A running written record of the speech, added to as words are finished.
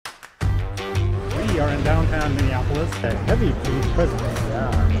are in downtown Minneapolis. A heavy police presence.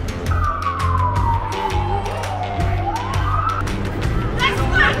 Yeah.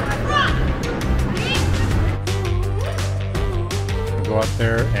 Go out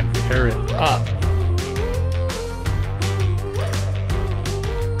there and tear it up.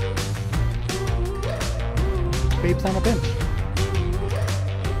 Babes on a bench.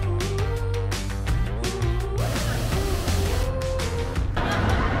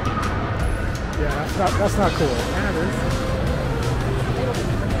 Yeah, that's not cool. Yeah, it is.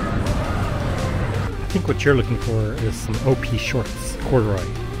 I think what you're looking for is some OP shorts, corduroy.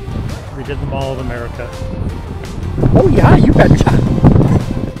 We did the Mall of America. Oh yeah, you betcha.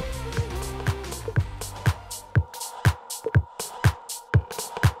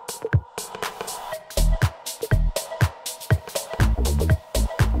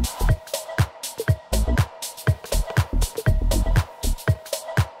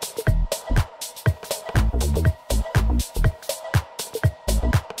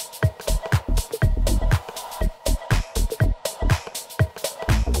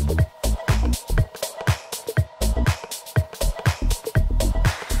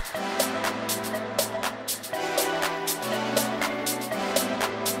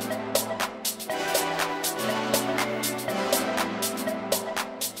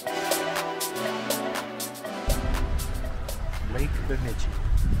 Lake Bemidji.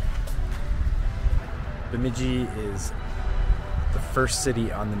 Bemidji is the first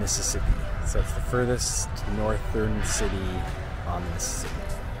city on the Mississippi. So it's the furthest northern city on the Mississippi,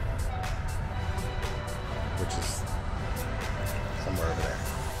 which is somewhere over there.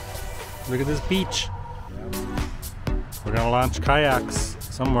 Look at this beach. We're gonna launch kayaks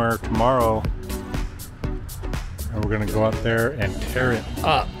somewhere tomorrow, and we're gonna go out there and tear it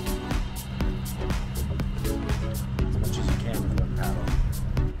up.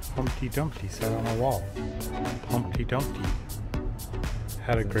 Humpty Dumpty sat on a wall. Humpty Dumpty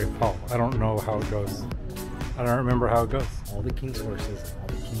had a great fall. I don't know how it goes. I don't remember how it goes. All the king's horses, all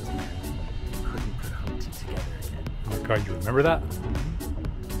the king's men couldn't put Humpty together again. Oh my god, you remember that?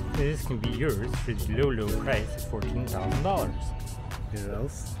 This can be yours for the low price of $14,000. You know what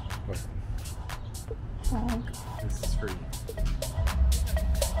else? What? Oh, this is free.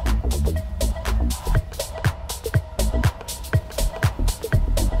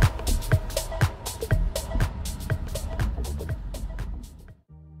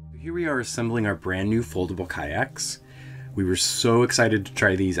 Here we are assembling our brand new foldable kayaks. We were so excited to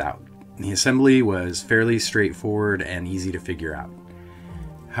try these out. The assembly was fairly straightforward and easy to figure out.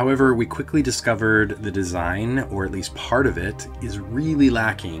 However, we quickly discovered the design, or at least part of it, is really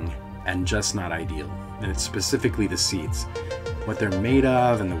lacking and just not ideal. And it's specifically the seats. What they're made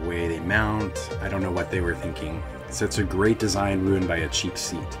of and the way they mount, I don't know what they were thinking. So it's a great design ruined by a cheap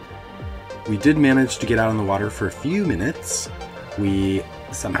seat. We did manage to get out on the water for a few minutes. We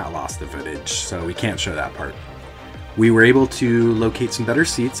somehow lost the footage, so we can't show that part. We were able to locate some better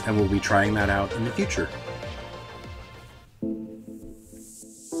seats, and we'll be trying that out in the future.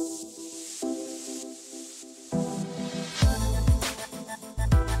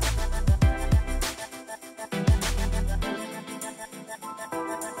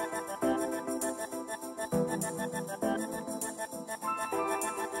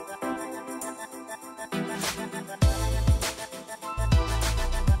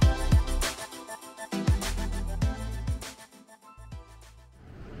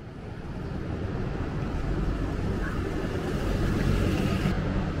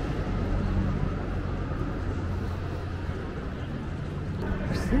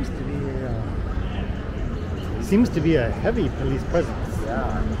 Seems to be a heavy police presence.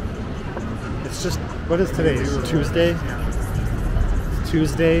 Yeah. It's just, what is today? It's Tuesday? It's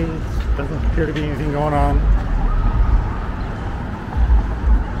Tuesday. Doesn't appear to be anything going on.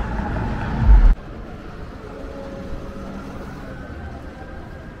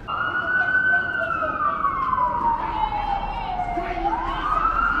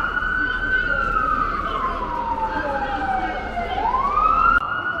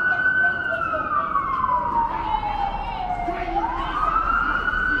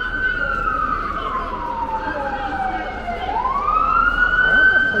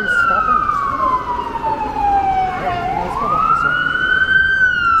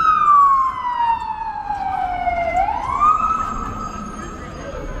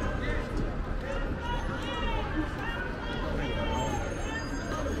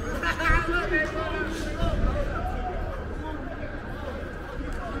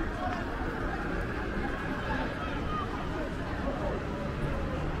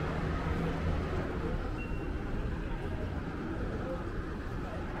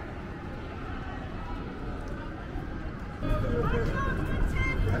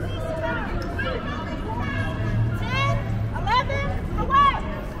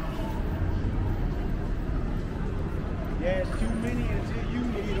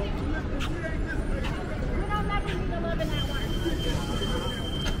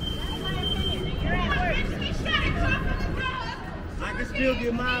 still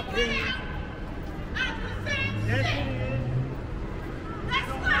give my opinion. That's what it is.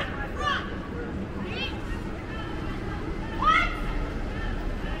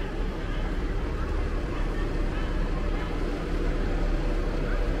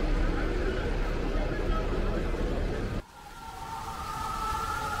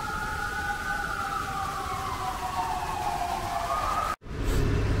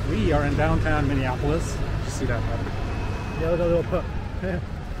 We are in downtown Minneapolis. Did you see that? Yeah, look at a little pup.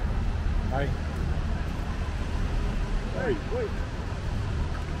 Hi. Hey, wait.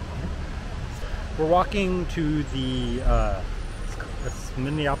 We're walking to the it's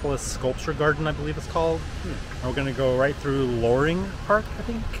Minneapolis Sculpture Garden, I believe it's called. And we're gonna go right through Loring Park, I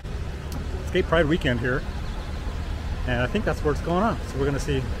think. It's Gay Pride weekend here. And I think that's where it's going on. So we're gonna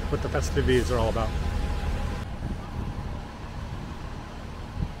see what the festivities are all about.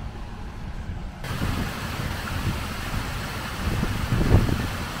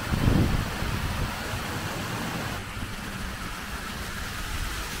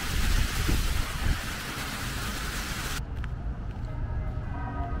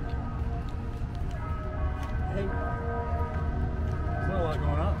 Hey, there's not a lot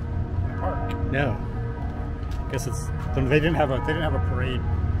going on in the park. No. I guess it's they didn't have a parade,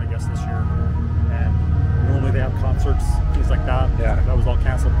 I guess, this year. And normally they have concerts, things like that. Yeah. That was all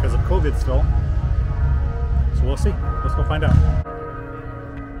canceled because of COVID still. So we'll see. Let's go find out.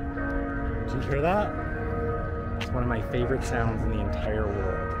 Did you hear that? It's one of my favorite sounds in the entire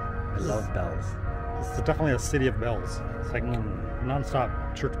world. I love bells. It's definitely a city of bells. It's like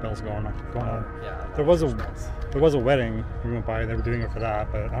non-stop church bells going on. Yeah. There was a wedding we went by. They were doing it for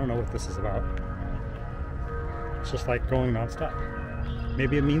that, but I don't know what this is about. It's just like going non-stop.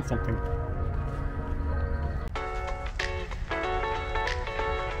 Maybe it means something.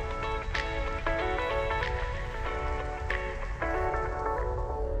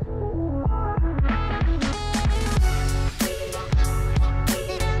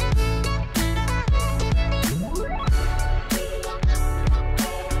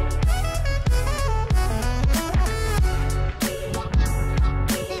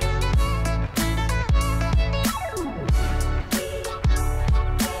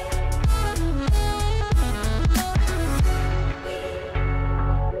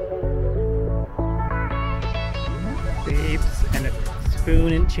 Babes and a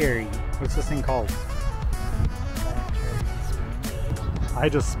spoon and cherry. What's this thing called? I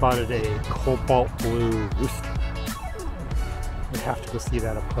just spotted a cobalt blue rooster. We'd have to go see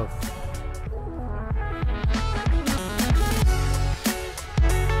that up close.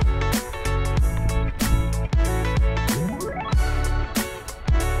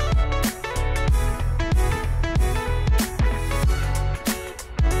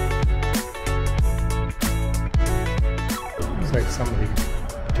 Looks like somebody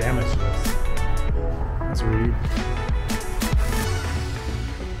damaged this. That's rude.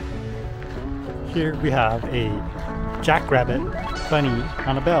 Here we have a jackrabbit bunny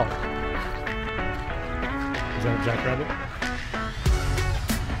on a bell. Is that a jackrabbit?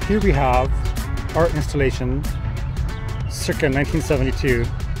 Here we have art installation circa 1972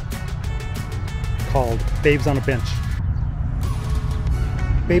 called Babes on a Bench.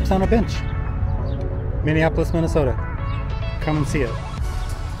 Babes on a Bench. Minneapolis, Minnesota. Come and see it.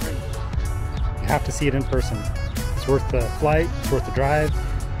 You have to see it in person. It's worth the flight, it's worth the drive,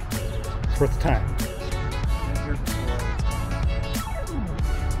 it's worth the time.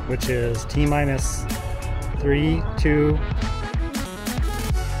 Which is T-minus 3, 2.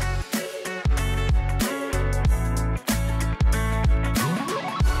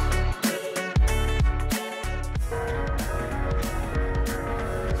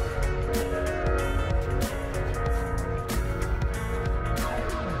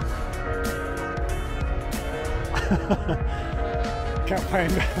 Can't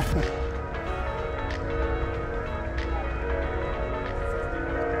find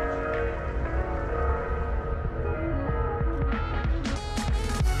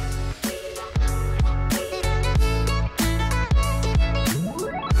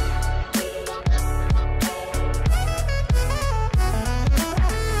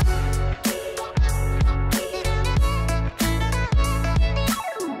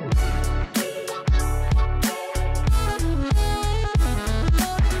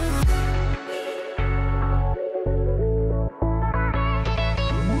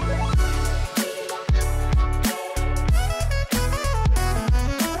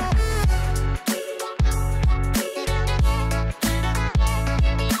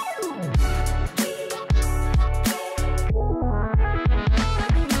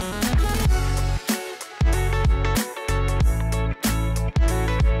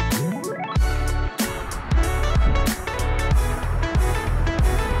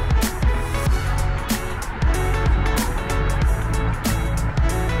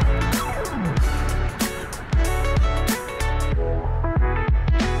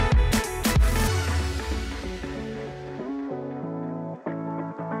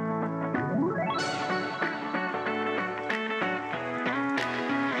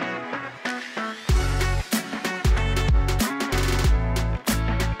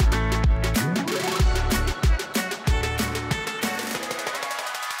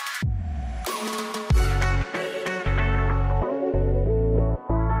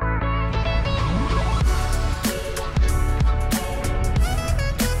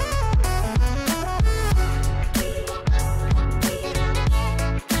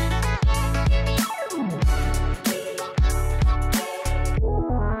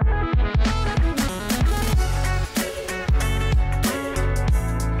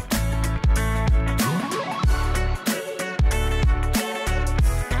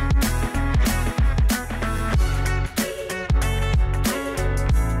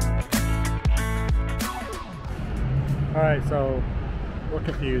Alright, so we're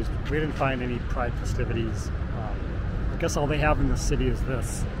confused. We didn't find any Pride festivities. I guess all they have in the city is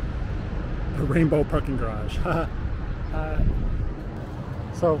this. The rainbow parking garage.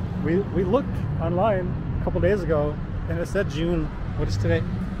 So we looked online a couple days ago and it said June, what is today?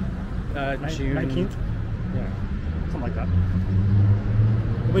 June 19th? Yeah. Something like that.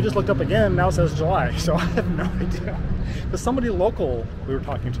 We just looked up again, now it says July, so I have no idea. But somebody local we were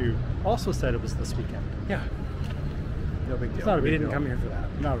talking to also said it was this weekend. Yeah. No big deal. It's not a we big didn't deal. come here for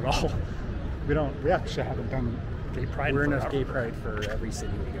that. Not at all. We actually haven't done gay pride. We're in enough forever. gay pride for every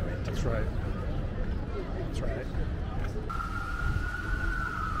city we go into. That's right. That's right.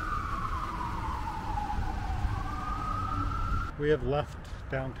 We have left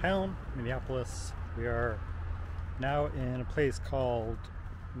downtown Minneapolis. We are now in a place called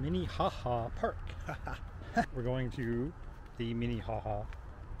Minnehaha Park. We're going to the Minnehaha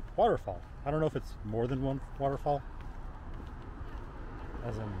waterfall. I don't know if it's more than one waterfall,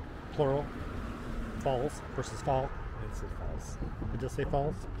 as in plural, falls versus fall. It says falls. It just say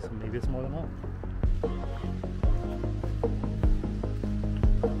falls, so maybe it's more than one.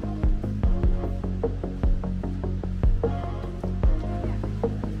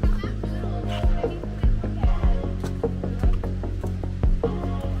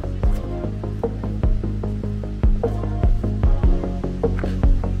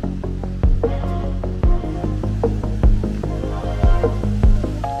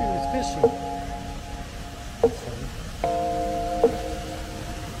 Who's fishing? That's funny.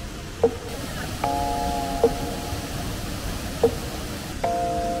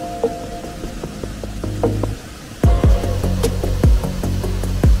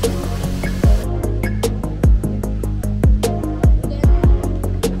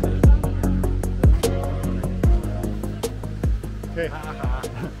 Okay.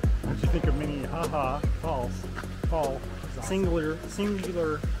 What do you think of Minnehaha Falls? Fall. Singular.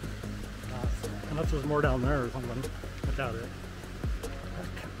 Unless there's more down there or something. I doubt it.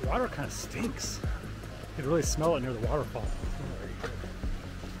 The water kind of stinks. You can really smell it near the waterfall.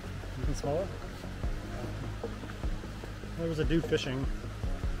 You can smell it? There was a dude fishing.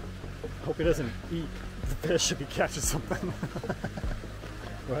 Hope he doesn't eat the fish if he catches something.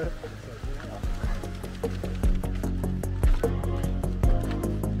 What?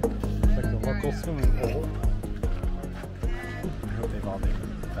 Like the local swimming pool. I hope they've all been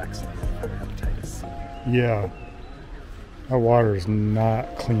vaccinated for hepatitis C. Yeah. That water is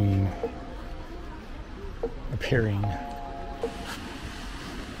not clean appearing.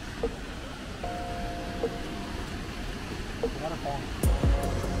 Waterfall.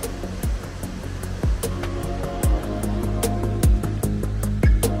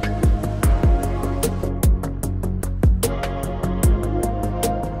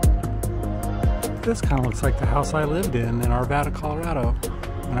 This kind of looks like the house I lived in Arvada, Colorado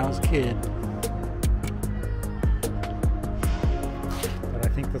when I was a kid. But I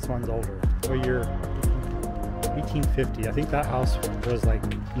think this one's older. What year? 1850. I think that house was like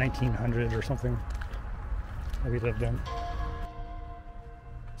 1900 or something that we lived in.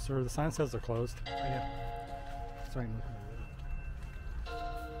 Sir, the sign says they're closed. Oh, yeah. Sorry.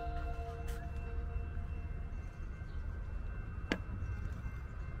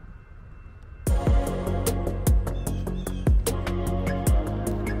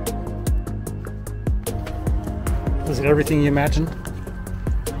 Was it everything you imagined?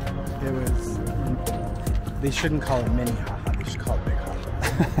 It was. They shouldn't call it mini haha. They should call it big haha.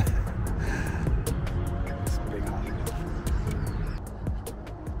 It's big haha.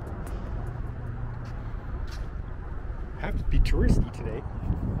 Have to be touristy today,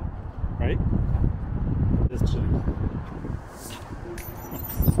 right? This chilly.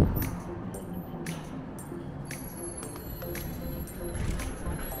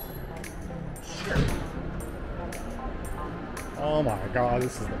 Oh my god,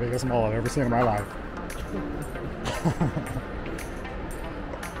 this is the biggest mall I've ever seen in my life.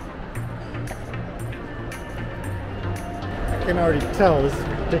 I can already tell this is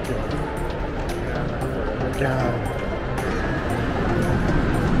ridiculous. Oh my god.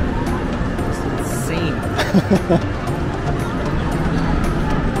 It's insane.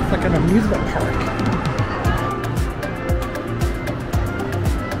 It's like an amusement park.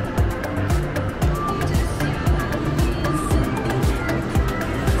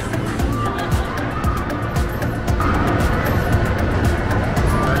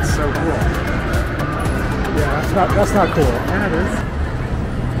 That's not cool. Yeah, it is.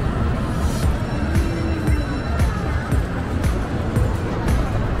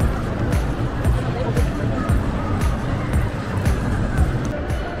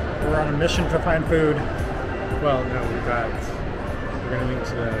 We're on a mission to find food. Well, no, we're gonna link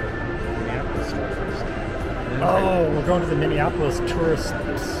to the Minneapolis store first. Oh, we're going to the Minneapolis tourist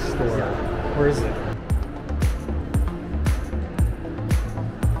store. Where is it?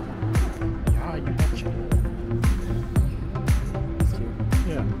 Yeah, you betcha.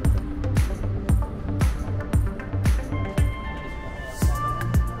 Yeah.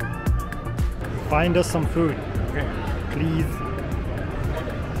 Find us some food. Okay. Please.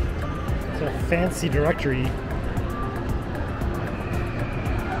 It's a fancy directory.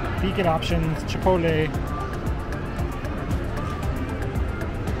 Vegan options, Chipotle.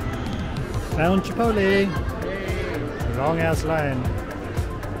 Found Chipotle. Long ass line.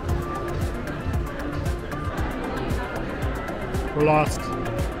 We're lost.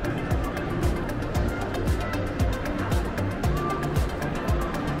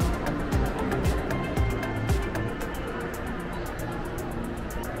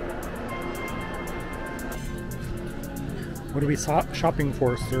 What are we shopping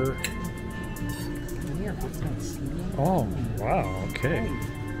for, sir? Oh, wow, okay.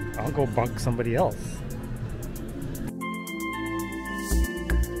 I'll go bug somebody else.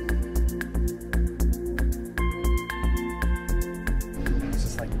 It's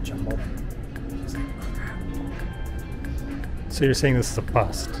just like jumbled. Just like crap. So you're saying this is a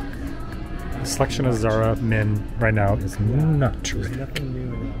bust? The selection of Zara men right now is not There's terrific. nothing new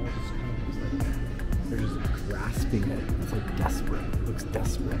at all. It's kind of just like, they're just grasping it. It's like desperate. It looks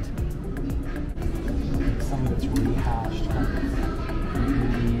desperate. Like some of it's rehashed. Kind of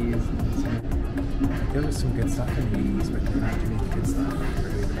 80s. Like there was some good stuff in the 80s, but they're not doing the good stuff.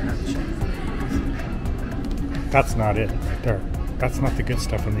 They're doing the bad shit from the 80s. That's not it right there. That's not the good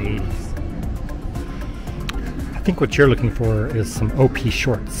stuff from the 80s. I think what you're looking for is some OP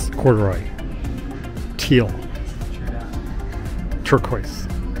shorts, corduroy, teal, turquoise,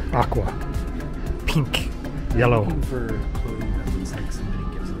 aqua, pink, yellow. Looking for clothing that looks like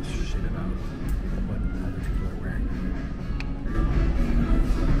somebody gives a shit about what other people are wearing.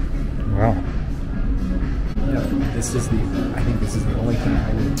 Wow. Yeah, this is the. I think this is the only thing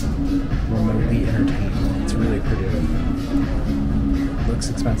I would remotely entertain. It's really pretty. It looks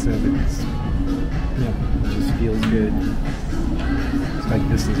expensive. It's it just feels good. It's like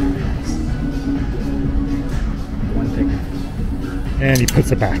this is one thing. And he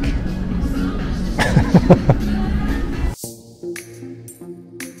puts it back.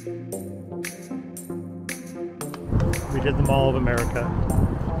 We did the Mall of America.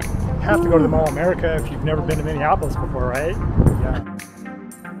 You have to go to the Mall of America if you've never been to Minneapolis before, right? Yeah.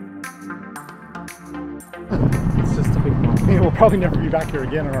 It's just a big mall. We'll probably never be back here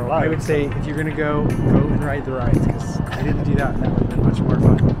again in our lives. I would say if you're gonna go and ride the rides, because I didn't do that. That would have been much more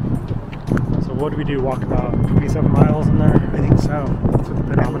fun. So what do we do? Walk about 27 miles in there? I think so. That's what the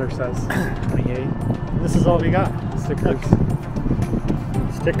pedometer says. 28. This is all we got. Stickers. Look.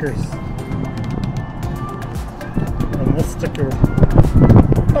 Stickers. And this sticker.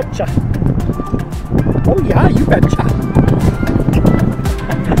 Betcha. Oh yeah, you betcha.